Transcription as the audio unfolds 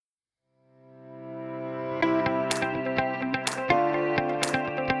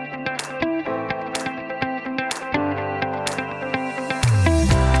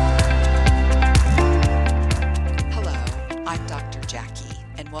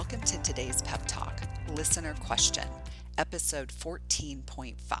Welcome to today's Pep Talk, Listener Question, episode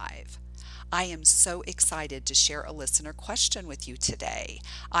 14.5. I am so excited to share a listener question with you today.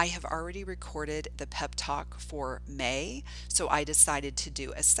 I have already recorded the Pep Talk for May, so I decided to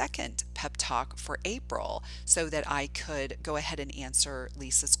do a second Pep Talk for April so that I could go ahead and answer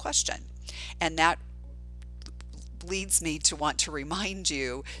Lisa's question. And that leads me to want to remind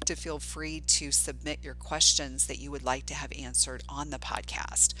you to feel free to submit your questions that you would like to have answered on the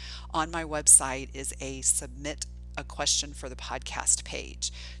podcast. On my website is a submit a question for the podcast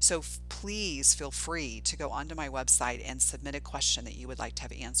page. So please feel free to go onto my website and submit a question that you would like to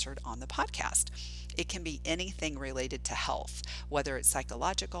have answered on the podcast. It can be anything related to health, whether it's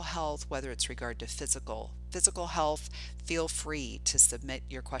psychological health, whether it's regard to physical health. Feel free to submit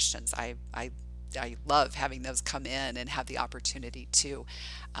your questions. I love having those come in and have the opportunity to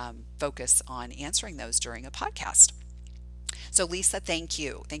focus on answering those during a podcast. So Lisa, thank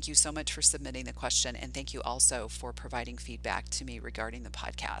you. Thank you so much for submitting the question, and thank you also for providing feedback to me regarding the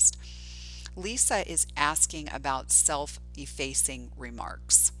podcast. Lisa is asking about self-effacing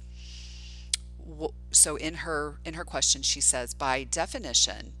remarks. So in her question, she says, by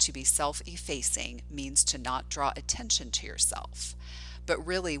definition, to be self-effacing means to not draw attention to yourself. But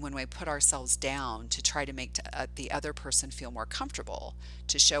really, when we put ourselves down to try to make the other person feel more comfortable,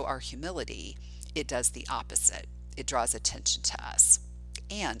 to show our humility, it does the opposite. It draws attention to us.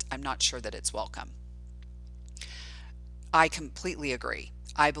 And I'm not sure that it's welcome. I completely agree.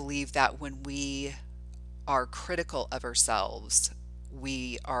 I believe that when we are critical of ourselves,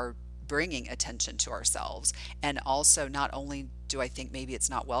 we are bringing attention to ourselves. And also, not only do I think maybe it's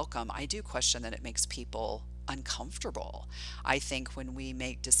not welcome, I do question that it makes people uncomfortable. I think when we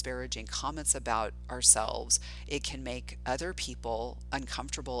make disparaging comments about ourselves, it can make other people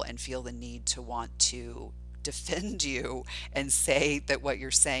uncomfortable and feel the need to want to defend you and say that what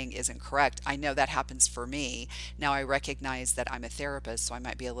you're saying isn't correct. I know that happens for me. Now I recognize that I'm a therapist, so I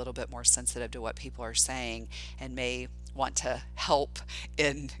might be a little bit more sensitive to what people are saying and may want to help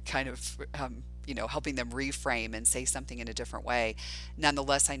in kind of helping them reframe and say something in a different way.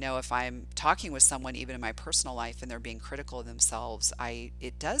 Nonetheless, I know if I'm talking with someone, even in my personal life, and they're being critical of themselves,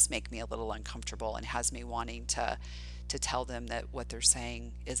 it does make me a little uncomfortable and has me wanting to tell them that what they're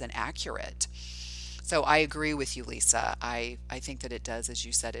saying isn't accurate. So I agree with you, Lisa. I think that it does, as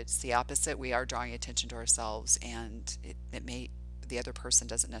you said, it's the opposite. We are drawing attention to ourselves, and the other person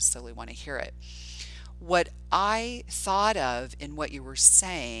doesn't necessarily want to hear it. What I thought of in what you were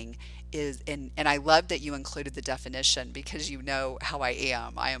saying is, and I love that you included the definition because you know how I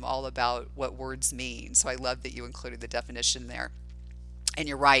am. I am all about what words mean. So I love that you included the definition there. And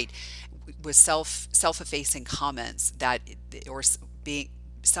you're right, with self-effacing comments that, or being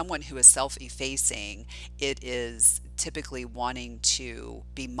someone who is self-effacing, it is typically wanting to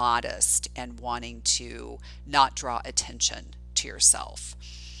be modest and wanting to not draw attention to yourself.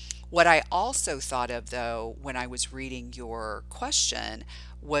 What I also thought of, though, when I was reading your question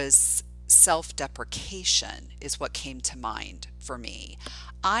was self-deprecation is what came to mind for me.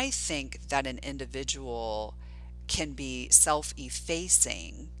 I think that an individual can be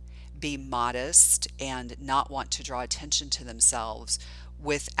self-effacing, be modest, and not want to draw attention to themselves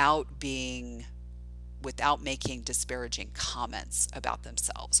without making disparaging comments about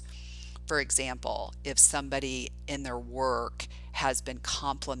themselves. For example, if somebody in their work has been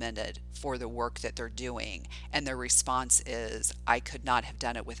complimented for the work that they're doing and their response is, I could not have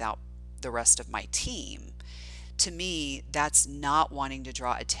done it without the rest of my team. To me, that's not wanting to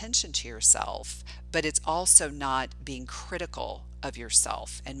draw attention to yourself, but it's also not being critical of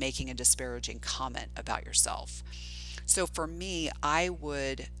yourself and making a disparaging comment about yourself. So for me, I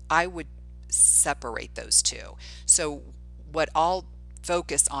would separate those two. So what I'll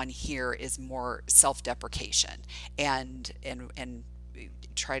focus on here is more self-deprecation and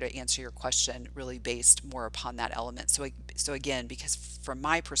try to answer your question really based more upon that element. So again, because from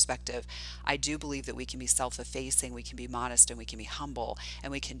my perspective, I do believe that we can be self-effacing, we can be modest, and we can be humble,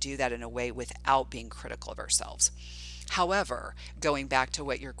 and we can do that in a way without being critical of ourselves. However, going back to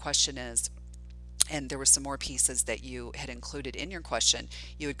what your question is, and there were some more pieces that you had included in your question.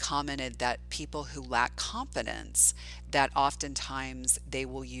 You had commented that people who lack confidence, that oftentimes they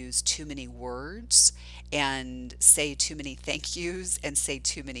will use too many words and say too many thank yous and say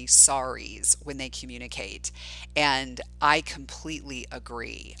too many sorries when they communicate. And I completely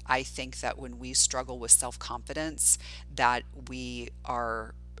agree. I think that when we struggle with self-confidence, that we're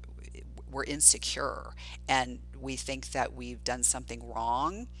insecure and we think that we've done something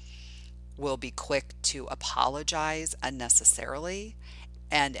wrong. We'll be quick to apologize unnecessarily.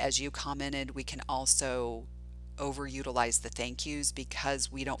 And as you commented, we can also overutilize the thank yous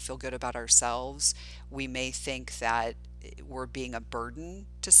because we don't feel good about ourselves. We may think that we're being a burden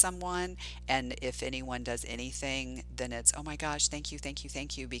to someone, and if anyone does anything, then it's, oh my gosh, thank you, thank you,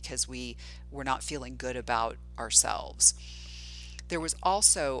 thank you, because we're not feeling good about ourselves. There was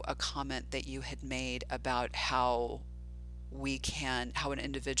also a comment that you had made about how an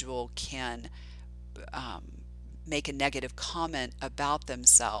individual can um, make a negative comment about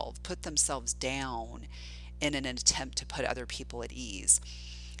themselves, put themselves down in an attempt to put other people at ease.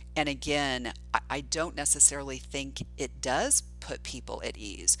 And again, I don't necessarily think it does put people at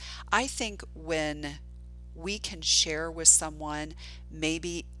ease. I think when we can share with someone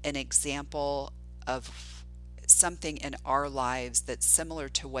maybe an example of something in our lives that's similar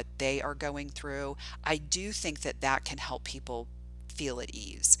to what they are going through, I do think that that can help people feel at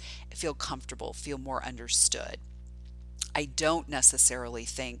ease, feel comfortable, feel more understood. I don't necessarily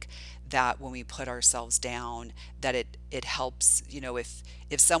think that when we put ourselves down that it helps,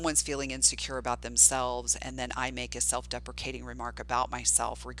 if someone's feeling insecure about themselves and then I make a self-deprecating remark about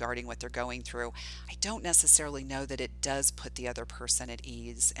myself regarding what they're going through, I don't necessarily know that it does put the other person at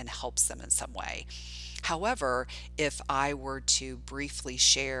ease and helps them in some way. However, if I were to briefly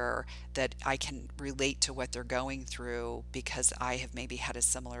share that I can relate to what they're going through because I have maybe had a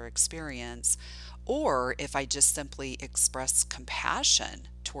similar experience, or if I just simply express compassion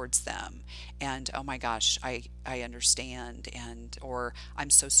towards them and, oh my gosh, I understand, and or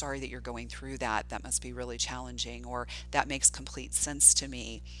I'm so sorry that you're going through that. That must be really challenging, or that makes complete sense to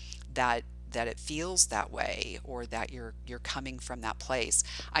me that it feels that way, or that you're coming from that place.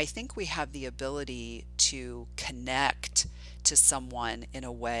 I think we have the ability to connect to someone in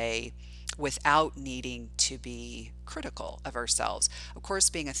a way without needing to be critical of ourselves. Of course,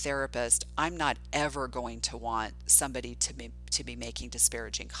 being a therapist, I'm not ever going to want somebody to be making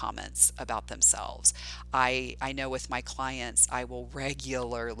disparaging comments about themselves. I know with my clients, I will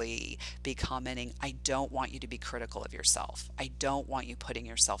regularly be commenting, I don't want you to be critical of yourself. I don't want you putting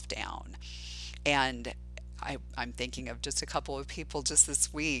yourself down. And I'm thinking of just a couple of people just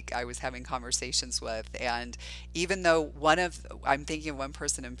this week I was having conversations with. And even though I'm thinking of one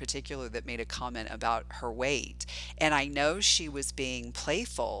person in particular that made a comment about her weight. And I know she was being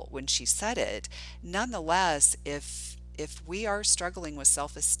playful when she said it. Nonetheless, if we are struggling with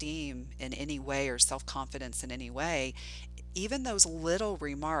self-esteem in any way or self-confidence in any way, even those little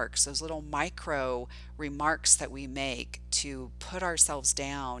remarks, those little micro remarks that we make to put ourselves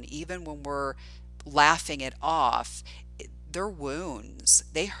down, even when we're laughing it off, they're wounds.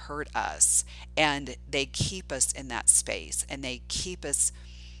 They hurt us and they keep us in that space, and they keep us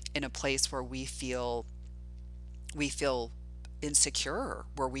in a place where we feel insecure,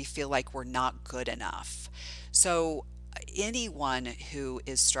 where we feel like we're not good enough. So anyone who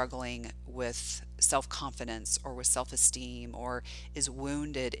is struggling with self-confidence or with self-esteem or is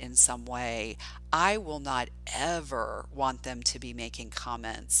wounded in some way, I will not ever want them to be making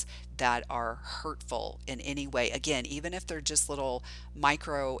comments that are hurtful in any way. Again, even if they're just little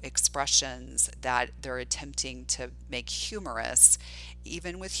micro expressions that they're attempting to make humorous,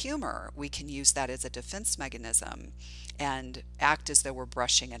 even with humor, we can use that as a defense mechanism and act as though we're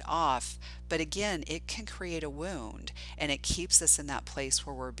brushing it off. But again, it can create a wound, and it keeps us in that place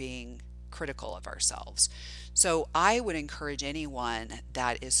where we're being critical of ourselves. So I would encourage anyone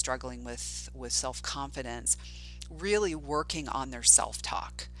that is struggling with self-confidence, really working on their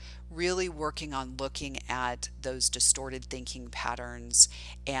self-talk, really working on looking at those distorted thinking patterns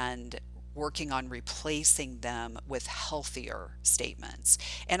and working on replacing them with healthier statements.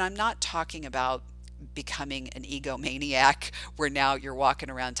 And I'm not talking about becoming an egomaniac where now you're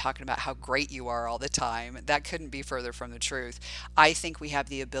walking around talking about how great you are all the time. That couldn't be further from the truth. I think we have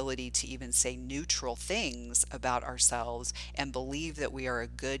the ability to even say neutral things about ourselves and believe that we are a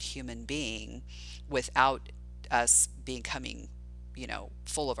good human being without us becoming,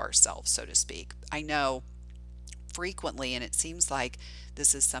 full of ourselves, so to speak. I know frequently, and it seems like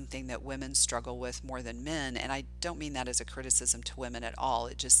this is something that women struggle with more than men. And I don't mean that as a criticism to women at all.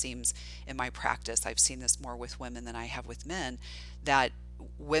 It just seems in my practice, I've seen this more with women than I have with men, that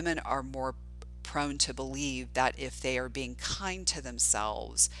women are more prone to believe that if they are being kind to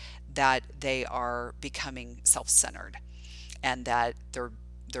themselves, that they are becoming self-centered and that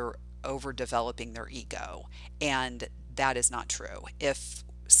they're overdeveloping their ego. And that is not true. If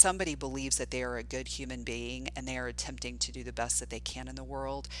somebody believes that they are a good human being and they are attempting to do the best that they can in the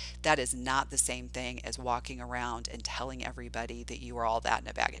world, that is not the same thing as walking around and telling everybody that you are all that in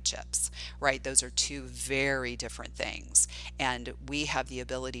a bag of chips, right? Those are two very different things. And we have the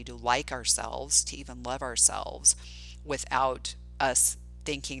ability to like ourselves, to even love ourselves without us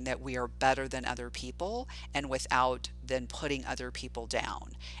thinking that we are better than other people and without then putting other people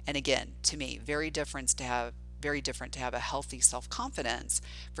down. And again, to me, very different to have a healthy self-confidence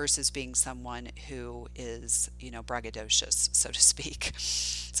versus being someone who is, braggadocious, so to speak.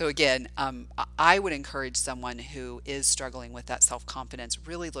 So again, I would encourage someone who is struggling with that self-confidence,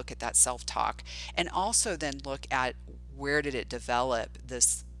 really look at that self-talk, and also then look at where did it develop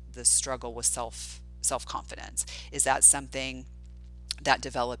this struggle with self-confidence. Is that something that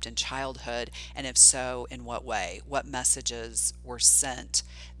developed in childhood? And if so, in what way? What messages were sent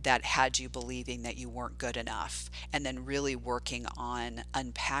that had you believing that you weren't good enough? And then really working on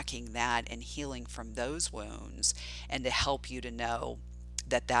unpacking that and healing from those wounds, and to help you to know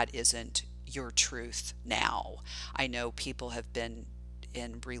that that isn't your truth now. I know people have been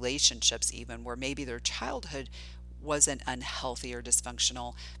in relationships even where maybe their childhood wasn't unhealthy or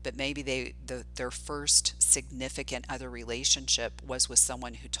dysfunctional, but maybe their first significant other relationship was with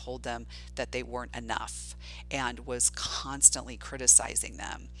someone who told them that they weren't enough and was constantly criticizing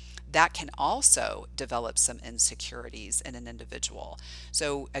them. That can also develop some insecurities in an individual.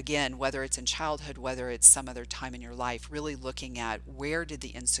 So again, whether it's in childhood, whether it's some other time in your life, really looking at where did the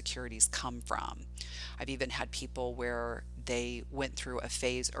insecurities come from. I've even had people where they went through a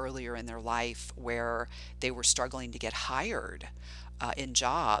phase earlier in their life where they were struggling to get hired in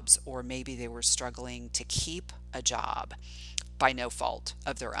jobs, or maybe they were struggling to keep a job by no fault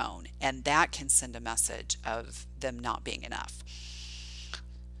of their own. And that can send a message of them not being enough.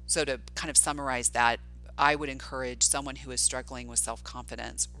 So to kind of summarize that, I would encourage someone who is struggling with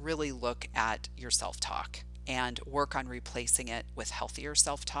self-confidence, really look at your self-talk and work on replacing it with healthier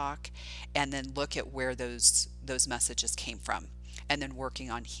self-talk, and then look at where those messages came from, and then working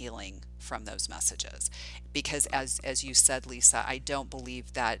on healing from those messages. Because as you said, Lisa, I don't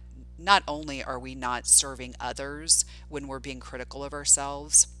believe that not only are we not serving others when we're being critical of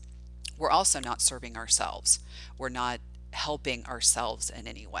ourselves, we're also not serving ourselves. We're not helping ourselves in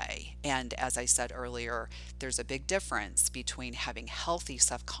any way. And as I said earlier, there's a big difference between having healthy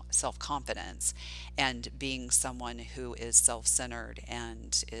self-confidence and being someone who is self-centered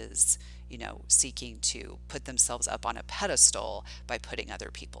and is, seeking to put themselves up on a pedestal by putting other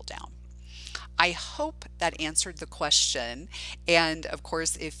people down. I hope that answered the question. And of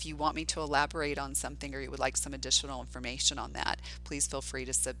course, if you want me to elaborate on something, or you would like some additional information on that, please feel free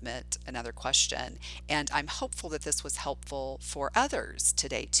to submit another question. And I'm hopeful that this was helpful for others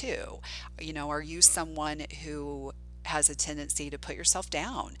today too. Are you someone who has a tendency to put yourself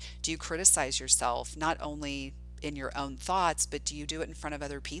down? Do you criticize yourself, not only in your own thoughts, but do you do it in front of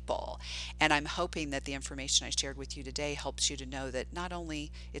other people? And I'm hoping that the information I shared with you today helps you to know that not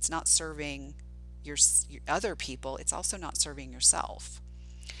only it's not serving your other people, it's also not serving yourself.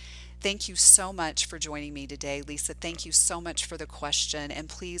 Thank you so much for joining me today, Lisa. Thank you so much for the question. And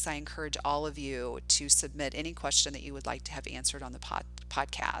please, I encourage all of you to submit any question that you would like to have answered on the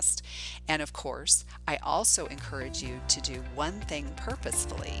podcast. And of course, I also encourage you to do one thing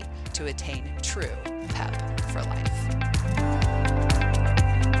purposefully to attain true pep for life.